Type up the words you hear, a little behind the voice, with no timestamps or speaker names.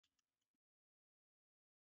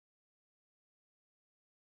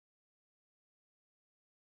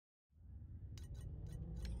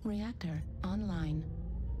Reactor online.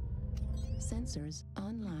 Sensors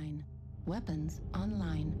online. Weapons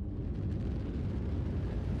online.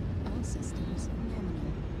 All systems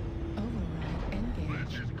nominal. Override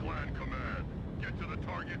engaged. This is Clan Command. Get to the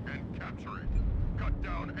target and capture it. Cut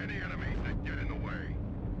down any enemies that get in the way.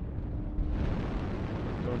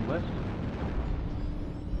 Going west.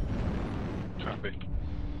 Copy.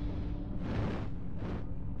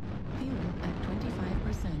 Fuel at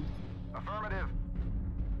 25%. Affirmative.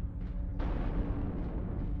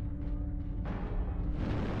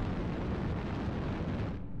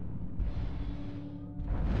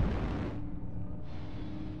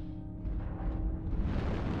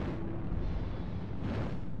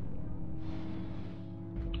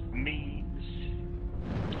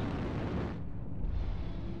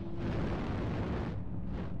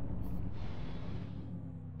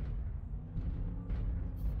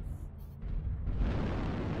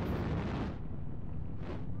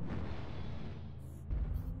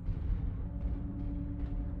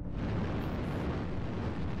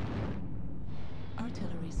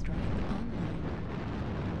 Artillery strike online.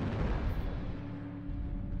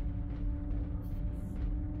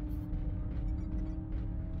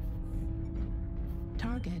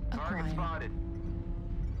 Target acquired. Target spotted.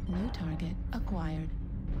 New target acquired.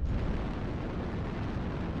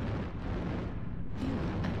 Fuel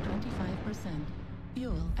at 25%.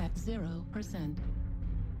 Fuel at 0%.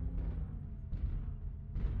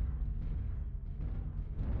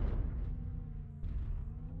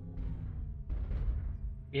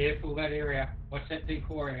 Careful that area. What's that big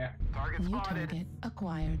core area? Target New spotted. target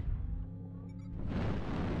acquired.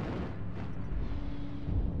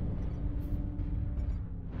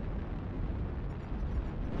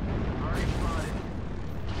 Target spotted.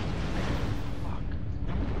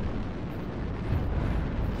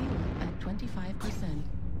 Fuel at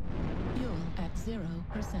 25%. Fuel at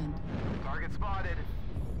 0%. Target spotted.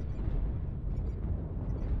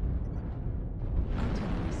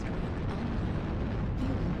 Artillery strike online.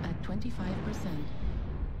 Fuel at 25%.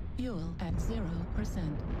 Fuel at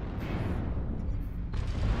 0%.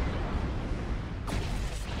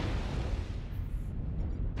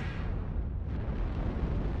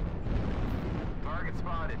 Target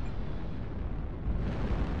spotted.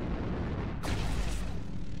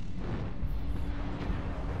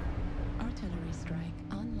 Artillery strike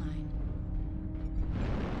online.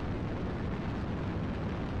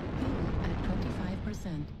 Fuel at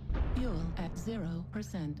 25%. Fuel at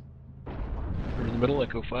 0%. We're in the middle,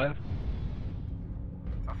 Echo 5.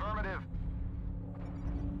 Affirmative.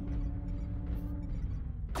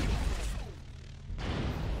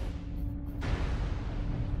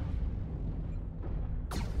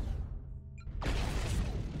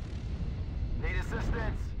 Need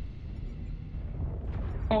assistance.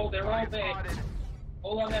 Oh, they're all Target there. spotted.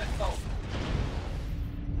 Hold on that assault.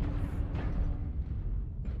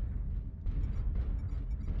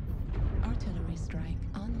 Artillery strike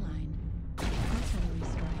online. Artillery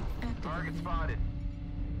strike Target activated. spotted.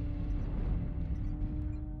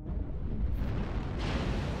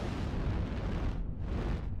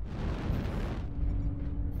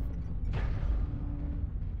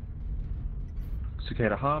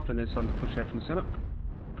 Cicada half, and it's time to push out from the center.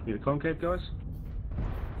 Need a concave, guys.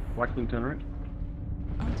 White wing turn around.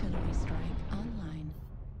 Artillery strike online.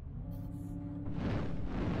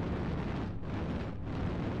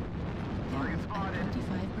 Fuel Target at spotted.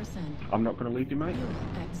 25%. I'm not going to leave you, mate.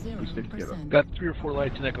 Fuel at We stick together. 0%. Got 3 or 4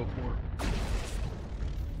 lights in Echo 4.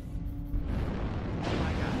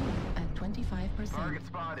 At 25%. Target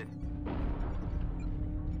spotted.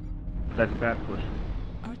 That's a bad push.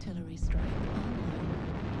 Artillery strike online.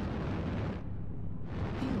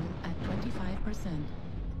 Fuel at 25%.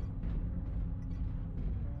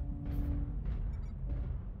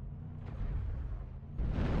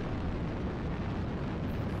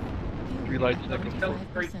 3 lights in Echo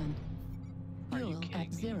 4. 25%. Fuel at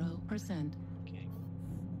 0%.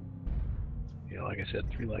 Yeah, like I said,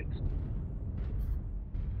 3 lights.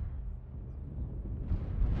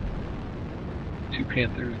 Two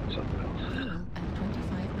Panthers and something else. Fuel at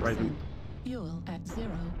 25%. Raven. Fuel at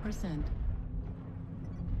 0%.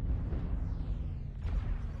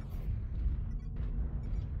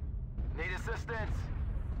 Need assistance.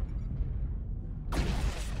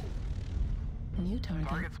 New target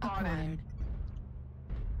Target spotted. acquired.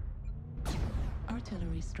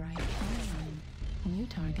 Artillery strike online. New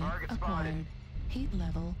target Target spotted. acquired. Heat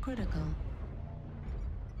level critical.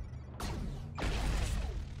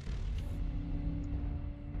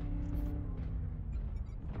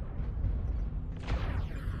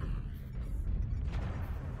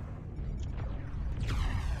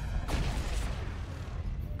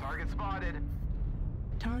 spotted.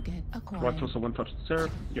 Target Right acquired. torso, one touch to Sarah.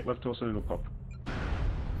 Get left torso and it'll pop.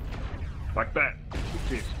 Like that.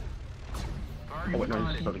 Cheers. Target Oh, wait, no,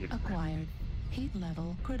 spotted. it's not again. Acquired. Heat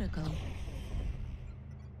level critical.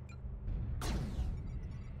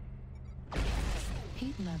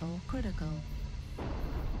 Heat level critical.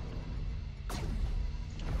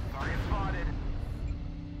 Target spotted.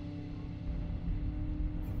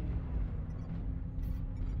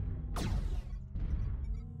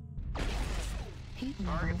 Heat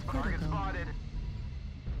level Target critical. spotted.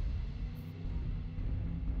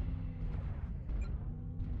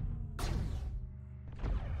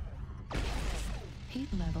 Heat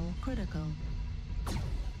level critical.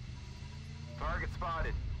 Target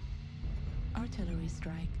spotted. Artillery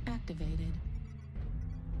strike activated.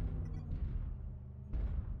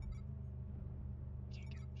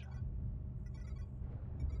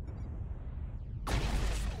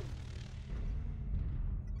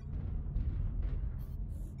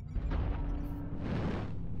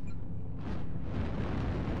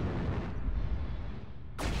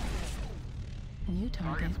 New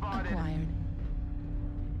target spotted. acquired.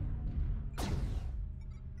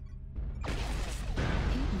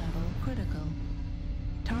 Heat level critical.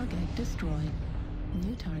 Target destroyed.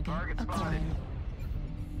 New target Target spotted. acquired.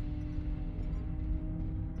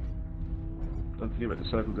 Don't forget about the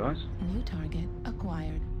circle, guys. New target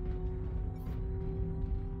acquired.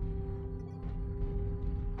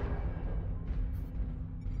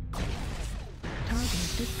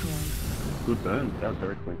 Target destroyed. Good burn. That was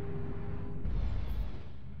very clean.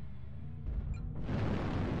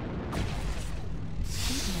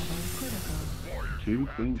 Heat level critical. Warriors, Two you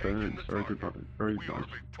have clean taken burns. the Very good, target. brother. Very We are nice.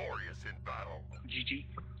 victorious in battle. GG.